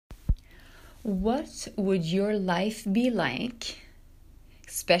What would your life be like,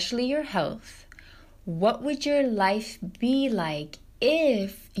 especially your health? What would your life be like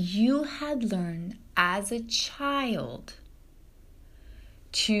if you had learned as a child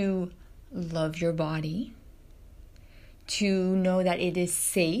to love your body, to know that it is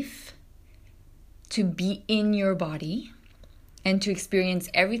safe to be in your body, and to experience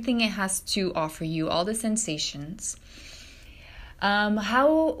everything it has to offer you, all the sensations?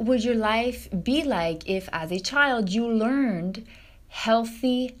 How would your life be like if, as a child, you learned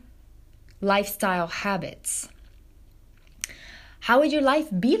healthy lifestyle habits? How would your life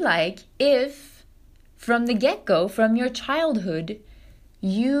be like if, from the get-go, from your childhood,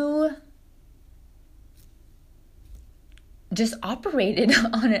 you just operated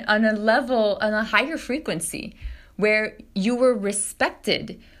on a level, on a higher frequency, where you were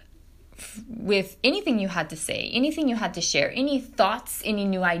respected with anything you had to say, anything you had to share, any thoughts, any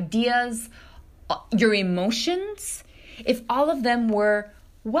new ideas, your emotions, if all of them were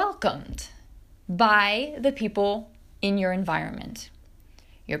welcomed by the people in your environment,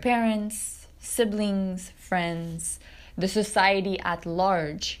 your parents, siblings, friends, the society at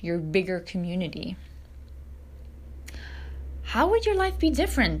large, your bigger community. How would your life be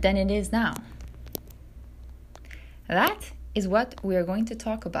different than it is now? That is what we are going to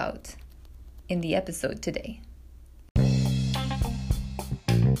talk about in the episode today.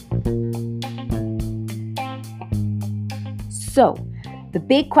 So, the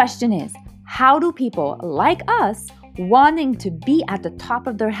big question is, how do people like us, wanting to be at the top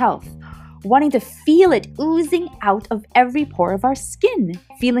of their health, wanting to feel it oozing out of every pore of our skin,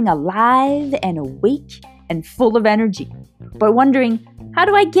 feeling alive and awake and full of energy, but wondering, how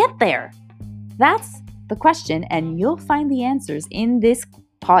do I get there? That's the question, and you'll find the answers in this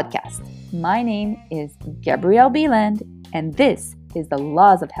podcast. My name is Gabrielle Beeland, and this is the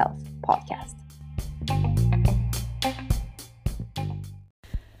Laws of Health podcast.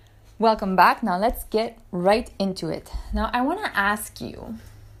 Welcome back. Now let's get right into it. Now I want to ask you,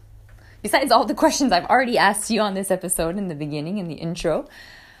 besides all the questions I've already asked you on this episode in the beginning, in the intro,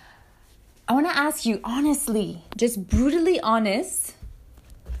 I want to ask you honestly, just brutally honest,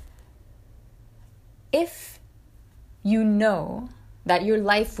 if you know that your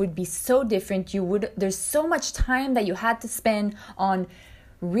life would be so different, there's so much time that you had to spend on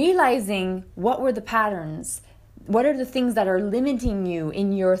realizing what were the patterns, what are the things that are limiting you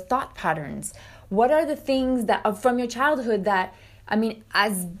in your thought patterns, what are the things that from your childhood that,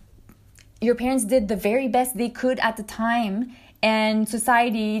 as your parents did the very best they could at the time, and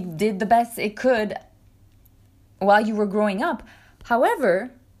society did the best it could while you were growing up.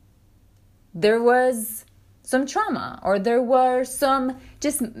 However, there was some trauma, or there were some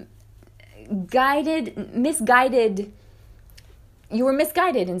just misguided, you were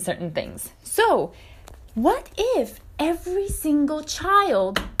misguided in certain things. So, what if every single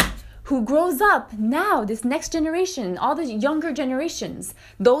child who grows up now, this next generation, all the younger generations,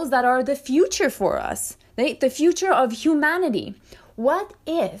 those that are the future for us, the future of humanity, what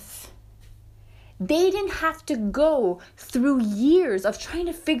if they didn't have to go through years of trying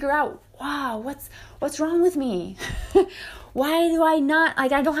to figure out, wow, what's wrong with me? Why do I not, I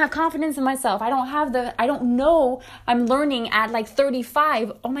don't have confidence in myself. I don't know, I'm learning at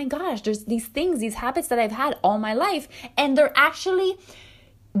 35. Oh my gosh, there's these things, these habits that I've had all my life, and they're actually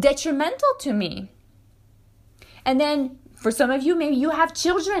detrimental to me. And then for some of you, maybe you have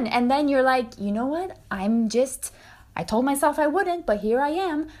children, and then you're like, you know what? I told myself I wouldn't, but here I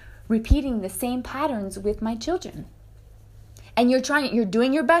am repeating the same patterns with my children. And you're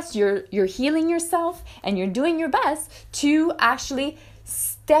doing your best, you're healing yourself, and you're doing your best to actually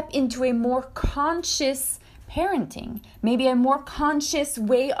step into a more conscious parenting, maybe a more conscious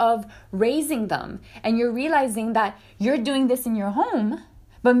way of raising them. And you're realizing that you're doing this in your home,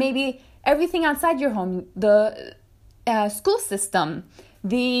 but maybe everything outside your home, the school system,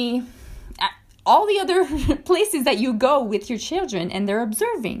 all the other places that you go with your children, and they're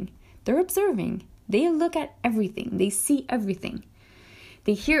observing. They look at everything. They see everything.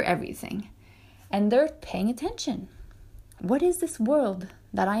 They hear everything. And they're paying attention. What is this world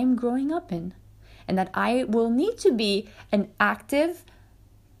that I am growing up in? And that I will need to be an active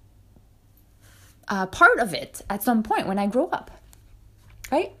part of it at some point when I grow up.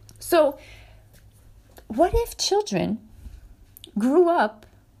 Right? So, what if children grew up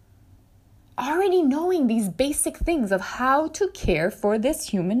already knowing these basic things of how to care for this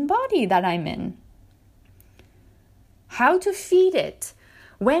human body that I'm in? How to feed it,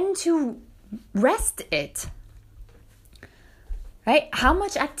 when to rest it, right? How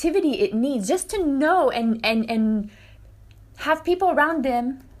much activity it needs, just to know and have people around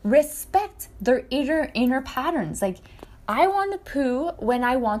them respect their inner patterns. Like, I want to poo when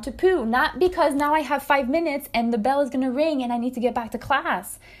I want to poo, not because now I have 5 minutes and the bell is going to ring and I need to get back to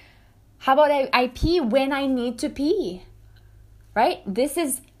class. How about I pee when I need to pee, right?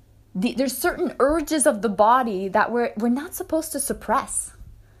 There's certain urges of the body that we're not supposed to suppress.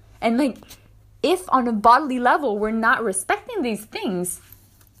 And like, if on a bodily level we're not respecting these things,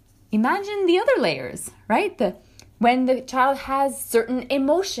 imagine the other layers, right? When the child has certain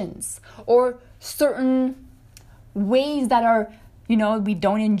emotions or certain ways that are, we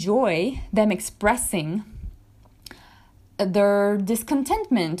don't enjoy them expressing their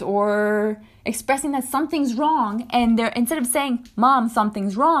discontentment or expressing that something's wrong, and they're, instead of saying, "Mom,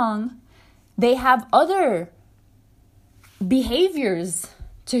 something's wrong," they have other behaviors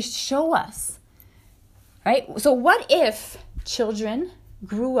to show us, right? So what if children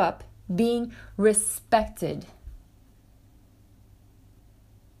grew up being respected?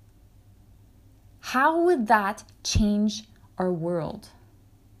 How would that change our world?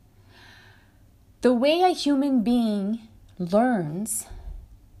 The way a human being learns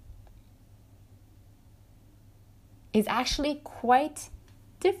is actually quite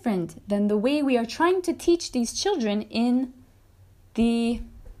different than the way we are trying to teach these children in the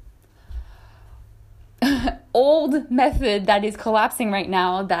old method that is collapsing right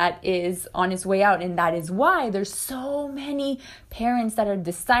now, that is on its way out. And that is why there's so many parents that are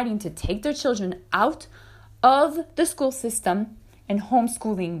deciding to take their children out of the school system and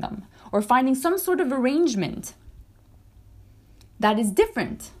homeschooling them, or finding some sort of arrangement that is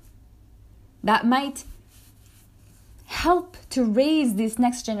different, that might help to raise this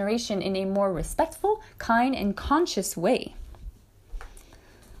next generation in a more respectful, kind, and conscious way.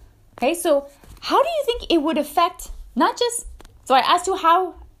 Okay, so how do you think it would affect so I asked you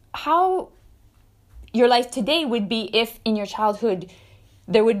how your life today would be if in your childhood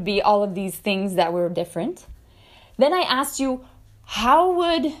there would be all of these things that were different. Then I asked you, how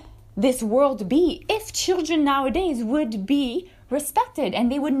would this world be if children nowadays would be respected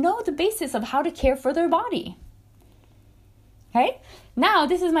and they would know the basis of how to care for their body? Okay? Now,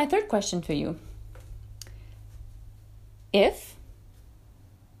 this is my third question for you. If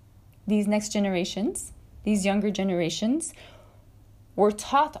these next generations, these younger generations, were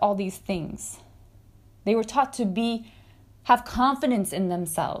taught all these things, they were taught to have confidence in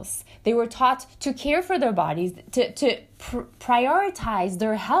themselves, they were taught to care for their bodies, to prioritize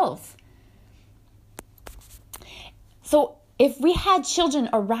their health. So if we had children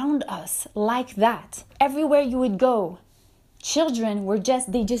around us like that, everywhere you would go, children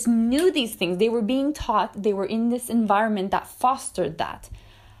they just knew these things. They were being taught. They were in this environment that fostered that.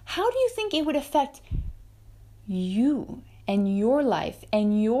 How do you think it would affect you and your life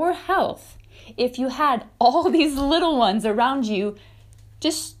and your health if you had all these little ones around you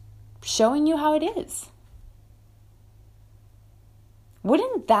just showing you how it is?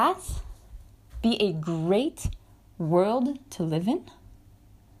 Wouldn't that be a great world to live in?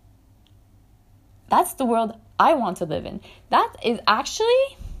 That's the world I want to live in. That is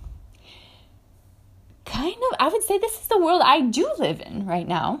actually I would say this is the world I do live in right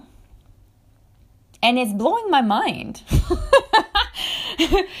now. And it's blowing my mind.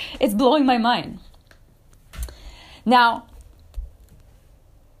 It's blowing my mind. Now,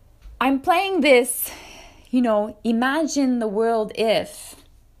 I'm playing this, imagine the world if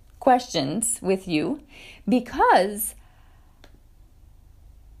questions with you, because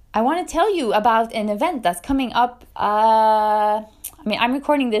I want to tell you about an event that's coming up. I'm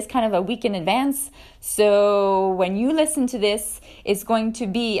recording this kind of a week in advance. So when you listen to this, it's going to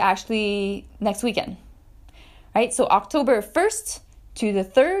be actually next weekend. Right? So October 1st to the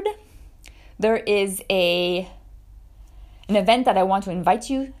 3rd, there is an event that I want to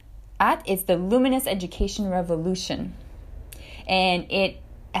invite you at. It's the Luminous Education Revolution. And it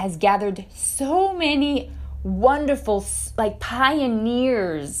has gathered so many wonderful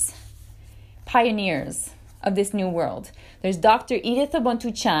pioneers of this new world. There's Dr. Edith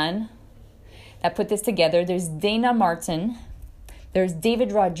Ubuntu-Chan that put this together. There's Dana Martin. There's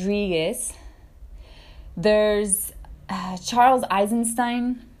David Rodriguez. There's Charles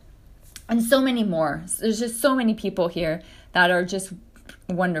Eisenstein, and so many more. There's just so many people here that are just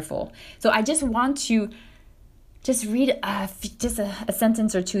wonderful. So I just want to just read a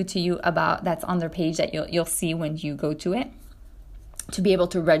sentence or two to you about that's on their page that you'll see when you go to it to be able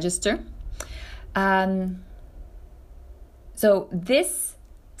to register. So this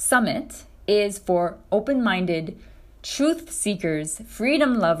summit is for open-minded truth seekers,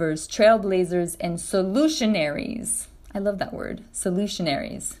 freedom lovers, trailblazers, and solutionaries. I love that word,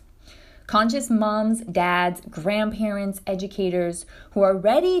 solutionaries, Conscious moms, dads, grandparents, educators who are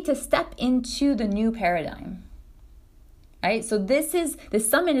ready to step into the new paradigm. Right? So this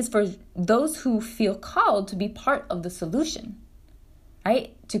summit is for those who feel called to be part of the solution.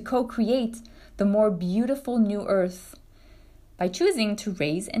 Right? To co-create the more beautiful new earth by choosing to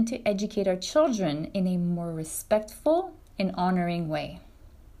raise and to educate our children in a more respectful and honoring way.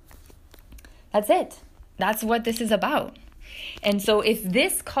 That's it. That's what this is about. And so if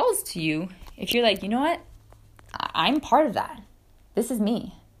this calls to you, if you're like, you know what? I'm part of that. This is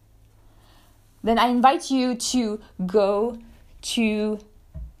me. Then I invite you to go to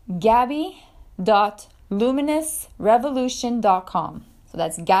gabby.luminousrevolution.com. So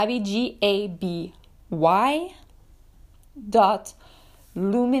that's Gabby,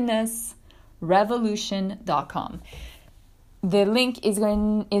 GABY.luminousrevolution.com. The link is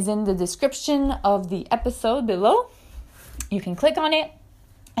in the description of the episode below. You can click on it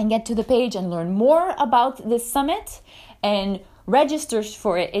and get to the page and learn more about this summit and register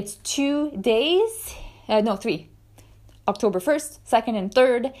for it. It's 2 days, 3. October 1st, 2nd, and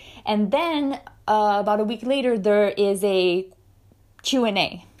 3rd. And then about a week later, there is a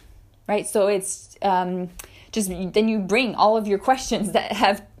Q&A, right? So it's just then you bring all of your questions that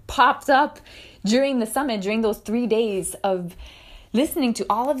have popped up during the summit, during those 3 days of listening to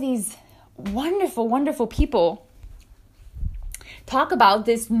all of these wonderful, wonderful people talk about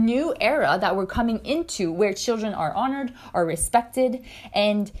this new era that we're coming into where children are honored, are respected,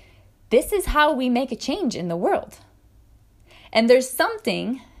 and this is how we make a change in the world. And there's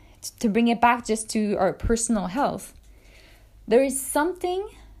something, to bring it back just to our personal health, there is something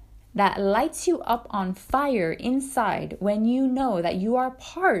that lights you up on fire inside when you know that you are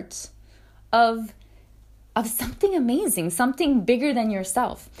part of something amazing, something bigger than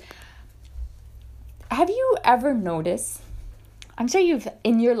yourself. Have you ever noticed, I'm sure you've,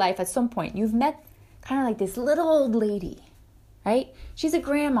 in your life at some point, you've met kind of like this little old lady, right? She's a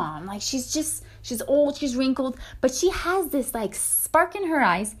grandma, like she's old, she's wrinkled, but she has this like spark in her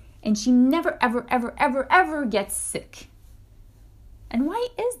eyes and she never, ever, ever, ever, ever gets sick. And why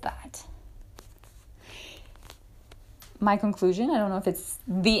is that? My conclusion, I don't know if it's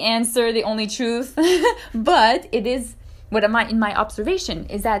the answer, the only truth, but it is what in my observation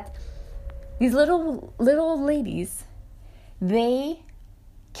is that these little ladies, they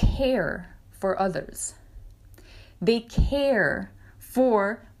care for others. They care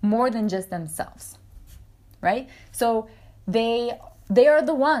for more than just themselves, right? So they are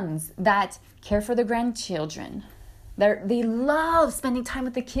the ones that care for the grandchildren. They love spending time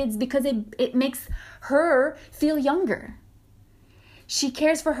with the kids because it makes her feel younger. She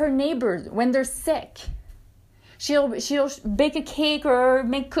cares for her neighbors when they're sick. She'll bake a cake or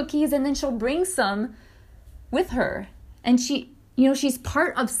make cookies and then she'll bring some with her. And she's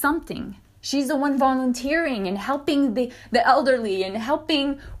part of something. She's the one volunteering and helping the elderly and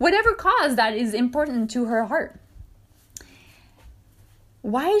helping whatever cause that is important to her heart.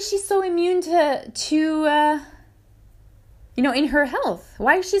 Why is she so immune to in her health?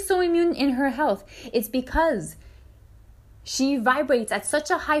 Why is she so immune in her health? It's because she vibrates at such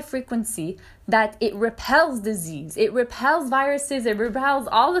a high frequency that it repels disease. It repels viruses. It repels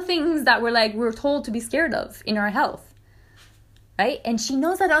all the things that we're told to be scared of in our health. Right? And she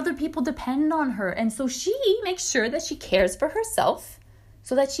knows that other people depend on her. And so she makes sure that she cares for herself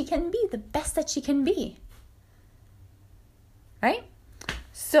so that she can be the best that she can be. Right?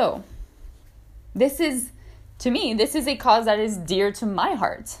 So, to me, this is a cause that is dear to my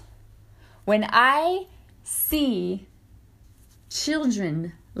heart. When I see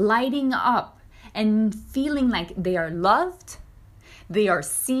children lighting up and feeling like they are loved, they are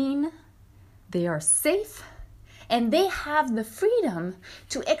seen, they are safe, and they have the freedom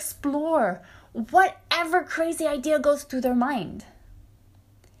to explore whatever crazy idea goes through their mind.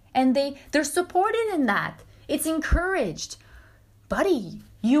 And they're supported in that. It's encouraged. Buddy,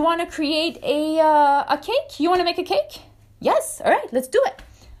 you want to create a cake? You want to make a cake? Yes. All right, let's do it.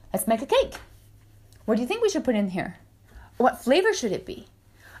 Let's make a cake. What do you think we should put in here? What flavor should it be?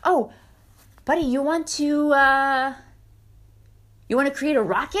 Oh, buddy, you want to create a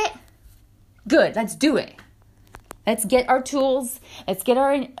rocket? Good, let's do it. Let's get our tools. Let's get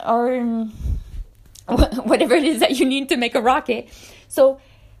our whatever it is that you need to make a rocket. So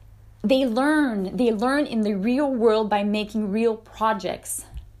they learn in the real world by making real projects.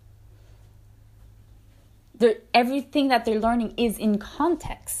 Everything that they're learning is in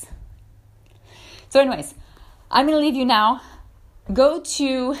context. So anyways, I'm going to leave you now. Go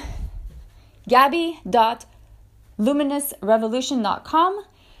to gabby.luminousrevolution.com.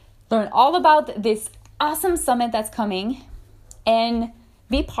 Learn all about this awesome summit that's coming and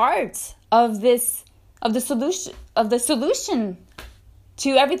be part of the solution to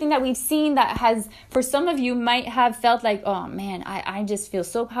everything that we've seen that has, for some of you, might have felt like, oh man, I just feel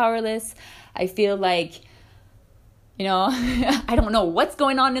so powerless. I feel like, I don't know what's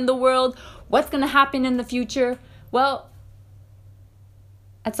going on in the world, what's going to happen in the future. Well,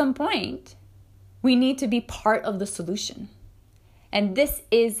 at some point, we need to be part of the solution. And this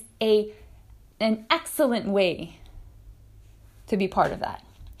is an excellent way to be part of that.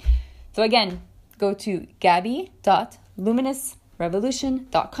 So again, go to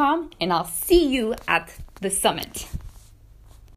gabby.luminousrevolution.com and I'll see you at the summit.